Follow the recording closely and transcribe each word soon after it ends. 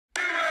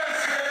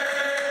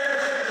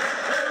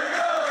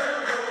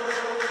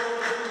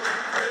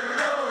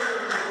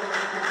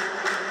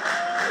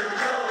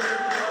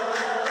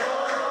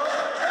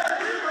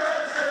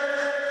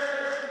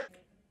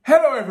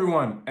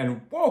everyone,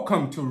 and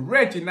welcome to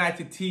Red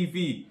United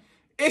TV.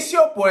 It's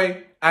your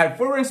boy,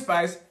 Ivorian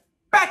Spice,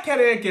 back at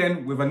it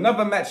again with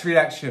another match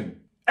reaction.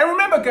 And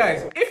remember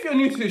guys, if you're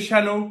new to the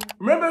channel,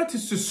 remember to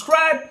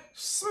subscribe,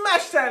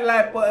 smash that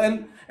like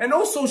button, and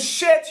also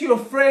share to your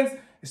friends,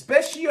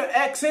 especially your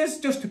exes,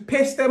 just to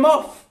piss them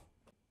off.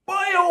 Boy,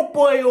 oh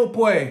boy, oh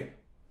boy.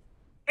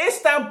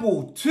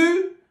 Istanbul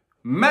 2,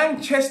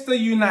 Manchester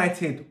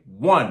United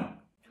 1.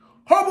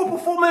 Horrible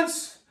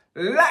performance,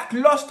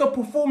 lackluster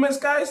performance,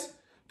 guys.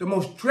 The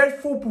most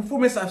dreadful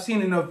performance I've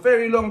seen in a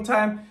very long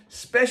time,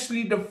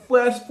 especially the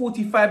first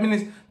 45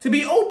 minutes. To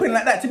be open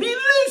like that, to be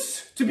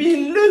loose,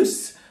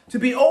 to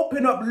be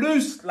open up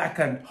loose like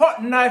a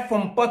hot knife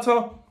from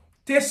butter.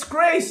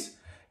 Disgrace.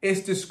 It's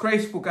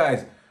disgraceful,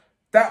 guys.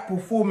 That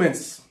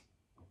performance,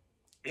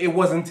 it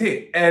wasn't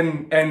it.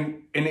 And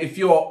if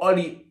you're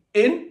Ollie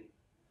in,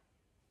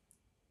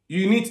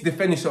 you need to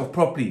defend yourself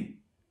properly.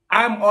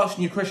 I'm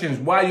asking you questions.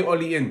 Why are you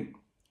Ollie in?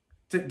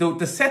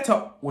 The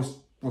setup was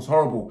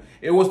horrible.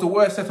 It was the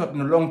worst setup in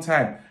a long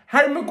time.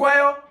 Harry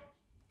Maguire,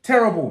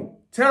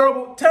 terrible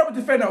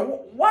defender.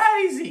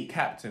 Why is he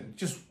captain?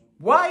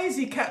 Why is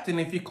he captain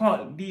if he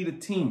can't lead a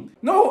team?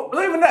 No,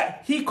 not even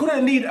that. He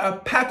couldn't lead a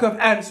pack of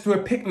ants to a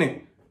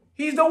picnic.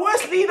 He's the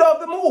worst leader of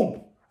them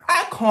all.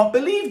 I can't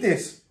believe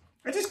this.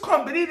 I just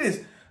can't believe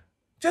this.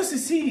 Just to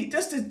see,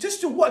 just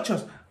to watch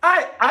us.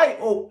 I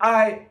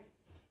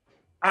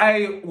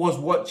was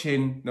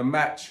watching the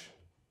match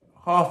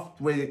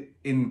halfway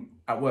in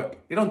at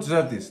work. They don't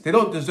deserve this. They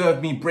don't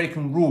deserve me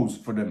breaking rules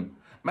for them.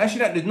 Manchester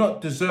United did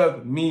not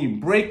deserve me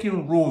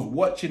breaking rules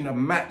watching a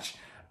match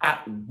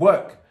at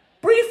work.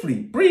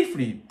 Briefly,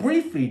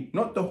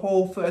 not the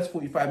whole first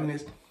 45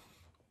 minutes.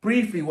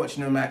 Briefly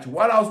watching a match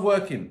while I was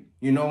working,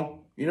 you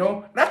know. And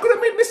I could have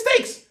made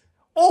mistakes.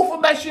 All for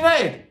Manchester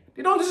United.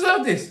 They don't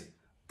deserve this.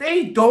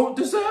 They don't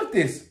deserve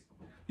this.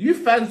 You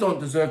fans don't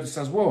deserve this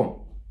as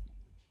well.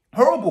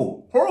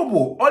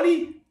 Horrible.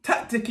 Ollie,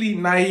 tactically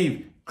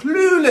naive,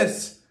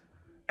 clueless.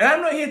 And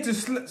I'm not here to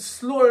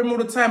slaughter him all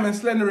the time and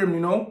slender him,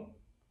 you know.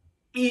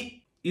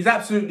 He's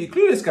absolutely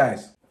clueless,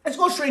 guys. Let's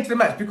go straight into the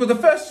match because the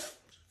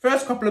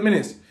first couple of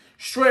minutes,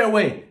 straight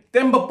away,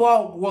 Demba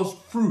Ba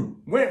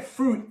went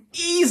through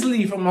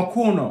easily from a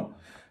corner.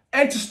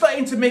 And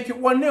starting to make it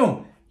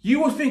 1-0.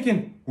 You were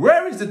thinking,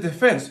 where is the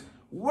defense?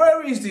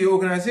 Where is the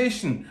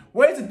organization?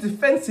 Where is the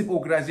defensive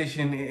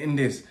organization in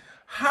this?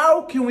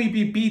 How can we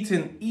be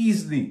beaten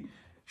easily,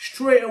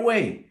 straight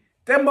away?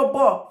 Demba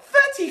Ba,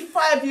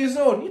 35 years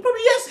old.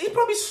 He's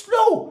probably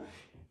slow.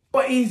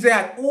 But he's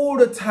had all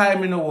the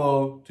time in the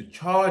world to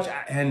charge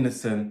at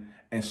Henderson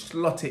and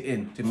slot it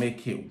in to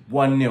make it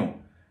 1-0.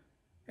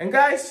 And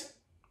guys,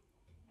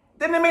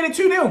 then they made it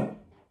 2-0.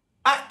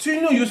 At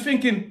 2-0, you was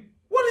thinking,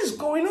 what is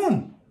going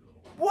on?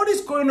 What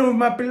is going on with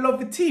my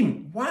beloved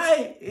team?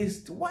 Why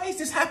is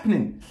this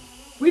happening?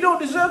 We don't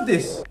deserve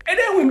this. And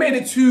then we made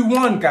it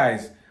 2-1,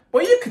 guys.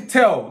 But you could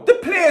tell the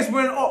players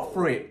weren't up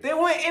for it. They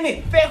weren't in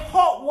it. Their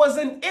heart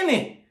wasn't in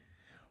it.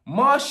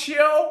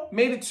 Martial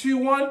made it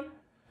 2-1.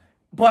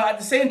 But at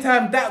the same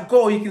time, that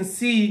goal, you can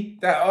see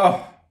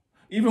that,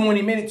 even when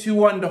he made it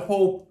 2-1,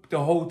 the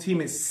whole team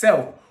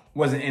itself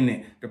wasn't in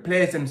it. The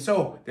players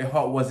themselves, their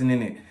heart wasn't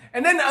in it.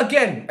 And then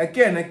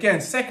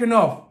again, second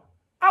half,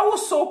 I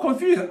was so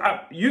confused.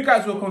 You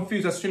guys were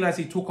confused as soon as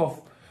he took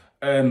off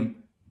to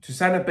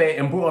Sanabe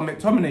and brought on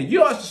McTominay.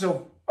 You asked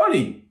yourself,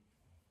 Ollie,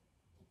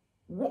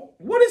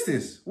 what is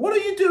this? What are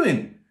you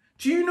doing?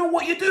 Do you know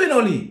what you're doing,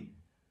 Ollie?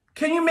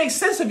 Can you make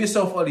sense of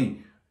yourself,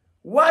 Ollie?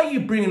 Why are you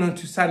bringing on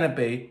to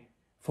Sanabe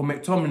for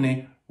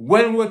McTominay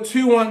when we're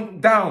 2-1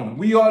 down?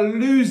 We are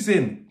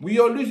losing.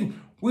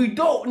 We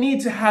don't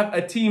need to have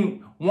a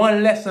team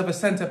one less of a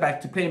centre-back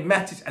to play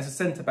Matic as a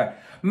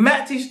centre-back.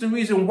 Matic, the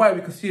reason why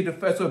we conceded the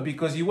first one,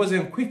 because he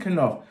wasn't quick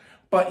enough.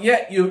 But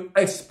yet you're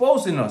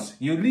exposing us.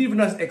 You're leaving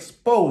us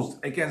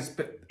exposed against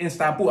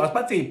Instabul. I was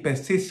about to say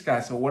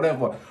Basaksehir or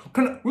whatever.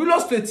 We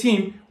lost to a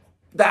team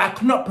that I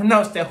cannot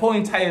pronounce their whole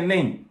entire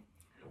name.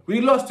 We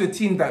lost to a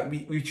team that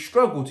we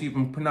struggled to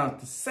even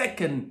pronounce the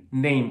second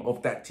name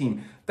of that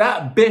team.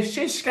 That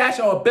Basaksehir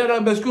or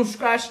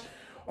Basaksehir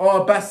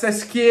or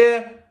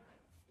Basaksehir.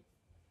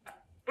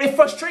 It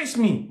frustrates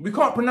me. We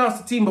can't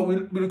pronounce the team, but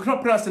we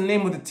cannot pronounce the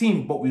name of the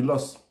team, but we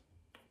lost.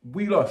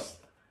 We lost.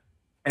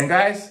 And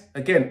guys,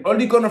 again,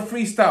 Ollie gonna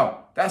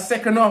freestyle. That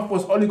second half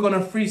was Ollie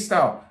gonna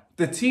freestyle.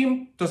 The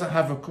team doesn't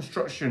have a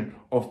construction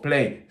of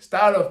play,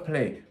 style of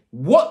play.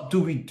 What do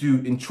we do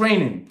in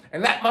training?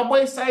 And like my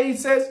boy Saeed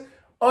says,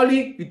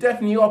 Ollie, you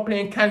definitely are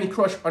playing Candy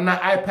Crush on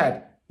that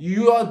iPad.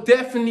 You are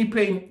definitely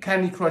playing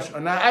Candy Crush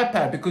on that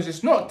iPad because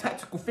it's not a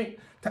tactical thing.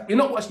 You're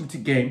not watching the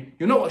game.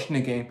 You're not watching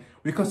the game.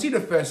 We can see the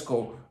first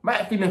goal.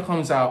 Matt Phelan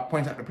comes out,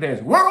 points at the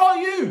players. Where are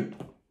you?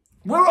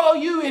 Where are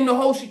you in the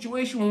whole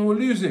situation when we're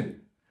losing?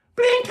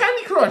 Playing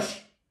Candy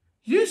Crush.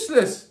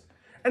 Useless.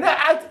 And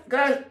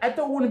guys, I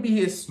don't want to be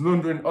here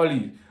slandering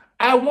Ollie.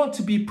 I want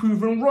to be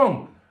proven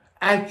wrong.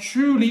 I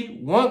truly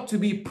want to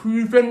be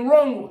proven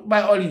wrong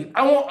by Ollie.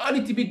 I want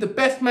Ollie to be the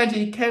best manager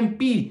he can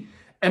be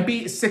and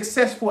be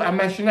successful at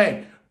Manchester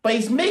United. But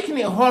he's making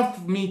it hard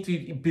for me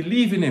to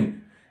believe in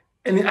him.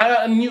 And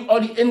I knew all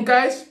the in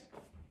guys.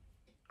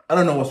 I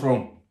don't know what's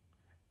wrong.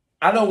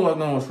 I don't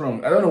know what's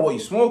wrong. I don't know what you're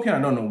smoking. I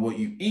don't know what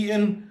you're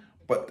eating.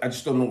 But I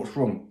just don't know what's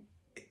wrong.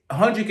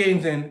 100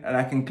 games in, and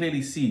I can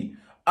clearly see.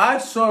 I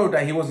saw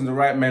that he wasn't the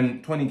right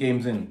man 20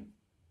 games in.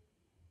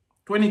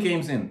 20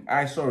 games in,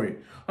 I saw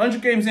it.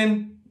 100 games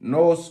in,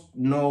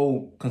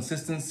 no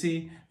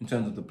consistency in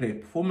terms of the player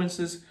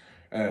performances.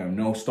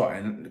 No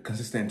starting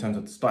consistent in terms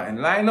of the starting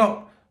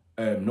lineup.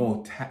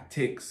 No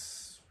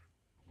tactics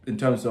in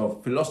terms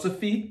of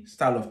philosophy,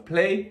 style of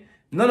play.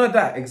 None of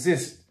that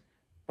exists.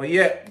 But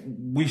yet,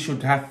 we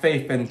should have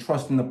faith and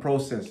trust in the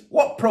process.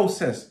 What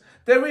process?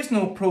 There is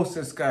no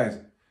process, guys.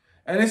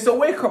 And it's a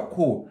wake-up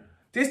call.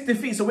 This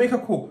defeat's a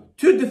wake-up call.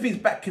 2 defeats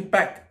back to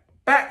back.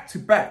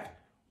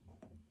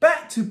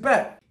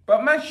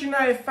 But Manchester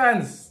United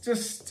fans,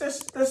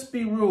 just let's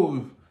be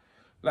real.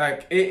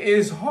 Like, it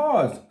is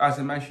hard as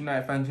a Manchester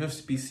United fan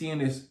just to be seeing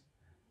this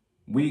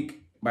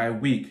week by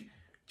week.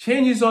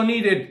 Changes are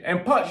needed.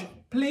 And Poch,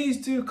 please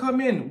do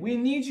come in. We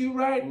need you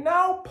right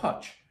now,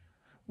 Poch.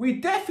 We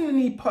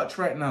definitely need Poch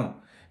right now.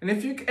 And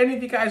if any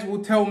of you guys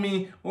will tell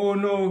me, oh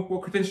no,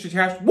 what credentials he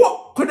has?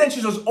 What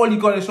credentials does Ole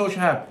Gunnar Solskjaer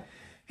have?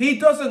 He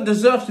doesn't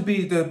deserve to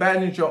be the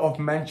manager of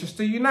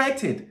Manchester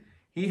United.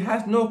 He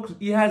has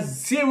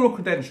 0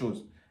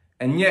 credentials.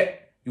 And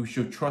yet, you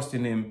should trust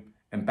in him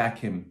and back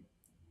him.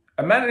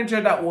 A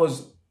manager that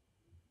was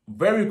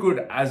very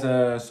good as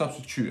a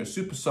substitute, a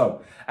super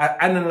sub, at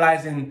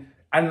analysing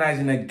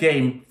a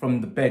game from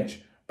the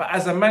bench. But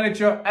as a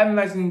manager,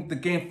 analysing the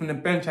game from the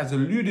bench has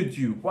eluded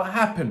you. What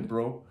happened,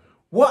 bro?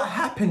 What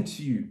happened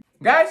to you?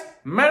 Guys,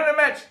 man of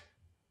the match.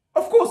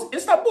 Of course,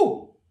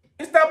 Istanbul.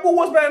 Istanbul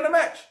was man of the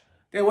match.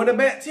 They were the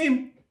better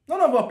team.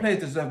 None of our players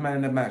deserve man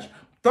of the match.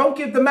 Don't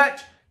give the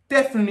match.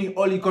 Definitely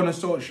Ole Gunnar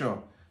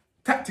Solskjaer.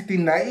 Tactically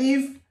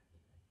naive.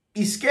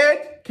 He's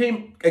scared.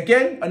 Came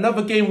again,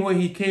 another game where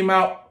he came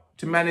out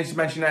to manage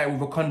Manchester United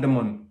with a condom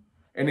on.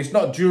 And it's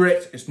not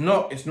Durex. It's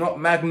not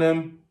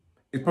Magnum.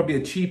 It's probably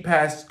a cheap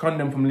ass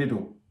condom from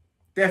Lidl.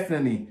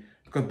 Definitely.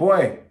 Because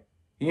boy,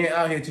 he ain't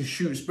out here to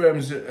shoot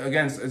sperms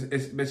against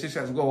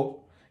Besiktas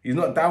goal. He's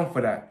not down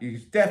for that.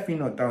 He's definitely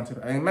not down to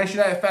that. And Manchester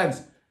United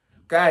fans,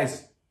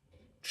 guys,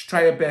 just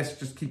try your best.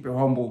 Just keep it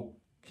humble.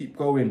 Keep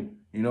going,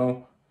 you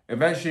know.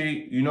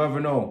 Eventually, you never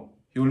know.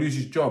 He'll lose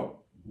his job.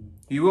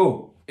 He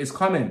will. It's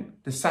coming.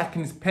 The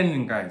sacking is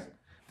pending, guys.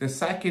 The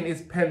sacking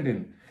is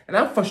pending. And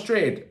I'm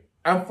frustrated.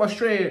 And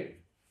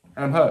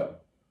I'm hurt.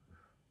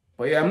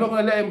 But yeah, I'm not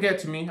going to let him get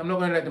to me. I'm not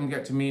going to let them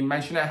get to me.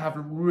 Manchester United have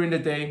ruined the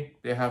day.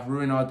 They have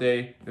ruined our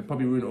day. They'll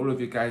probably ruin all of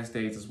your guys'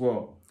 days as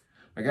well.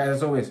 But guys,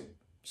 as always,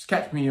 just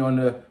catch me on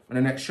the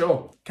next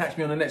show. Catch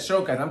me on the next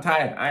show, guys. I'm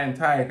tired. I am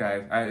tired,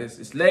 guys.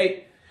 It's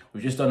late.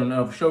 We've just done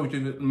another show.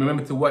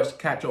 Remember to watch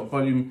Catch Up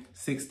Volume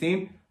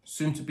 16.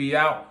 Soon to be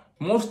out.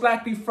 Most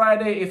likely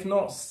Friday, if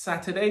not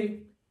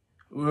Saturday.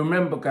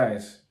 Remember,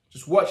 guys,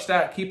 just watch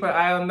that. Keep an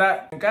eye on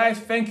that. And guys,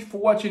 thank you for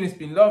watching. It's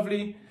been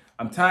lovely.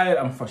 I'm tired.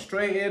 I'm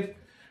frustrated.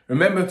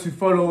 Remember to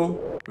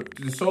follow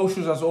the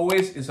socials as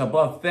always. It's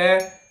above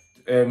there.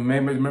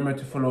 Remember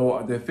to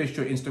follow the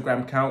official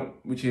Instagram account,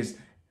 which is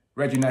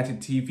Red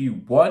United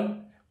TV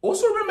 1.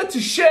 Also remember to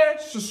share,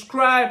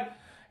 subscribe,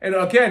 and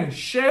again,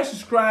 share,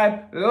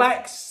 subscribe,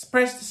 like,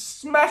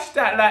 smash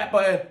that like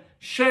button,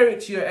 share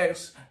it to your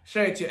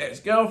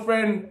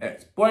ex-girlfriend,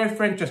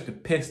 ex-boyfriend, just to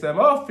piss them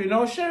off, you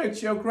know. Share it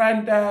to your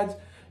granddad,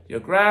 your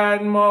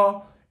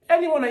grandma,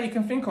 anyone that you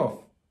can think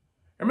of.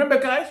 Remember,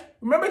 guys,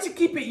 remember to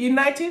keep it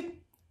united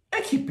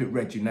and keep it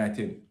Red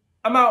United.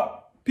 I'm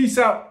out. Peace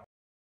out.